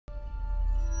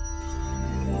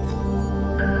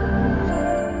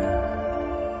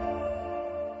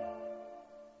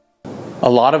A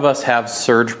lot of us have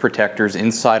surge protectors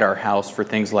inside our house for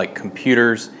things like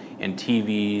computers and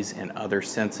TVs and other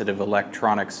sensitive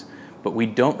electronics, but we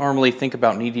don't normally think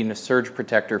about needing a surge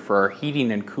protector for our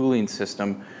heating and cooling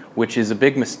system, which is a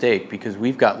big mistake because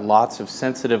we've got lots of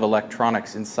sensitive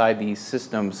electronics inside these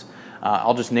systems.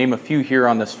 I'll just name a few here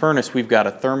on this furnace. We've got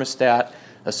a thermostat,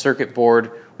 a circuit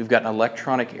board, we've got an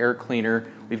electronic air cleaner,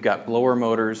 we've got blower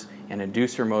motors and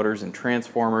inducer motors and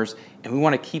transformers, and we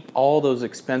want to keep all those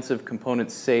expensive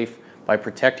components safe by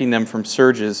protecting them from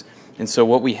surges. And so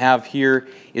what we have here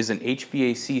is an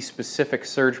HVAC specific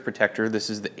surge protector.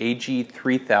 This is the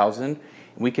AG3000.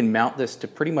 We can mount this to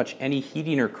pretty much any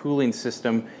heating or cooling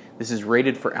system. This is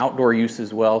rated for outdoor use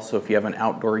as well, so if you have an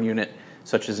outdoor unit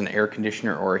such as an air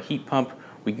conditioner or a heat pump,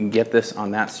 we can get this on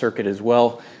that circuit as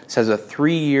well. This has a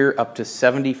 3-year up to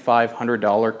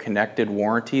 $7,500 connected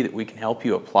warranty that we can help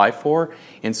you apply for.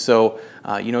 And so,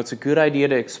 it's a good idea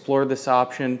to explore this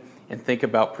option and think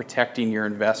about protecting your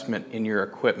investment in your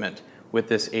equipment with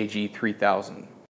this AG3000.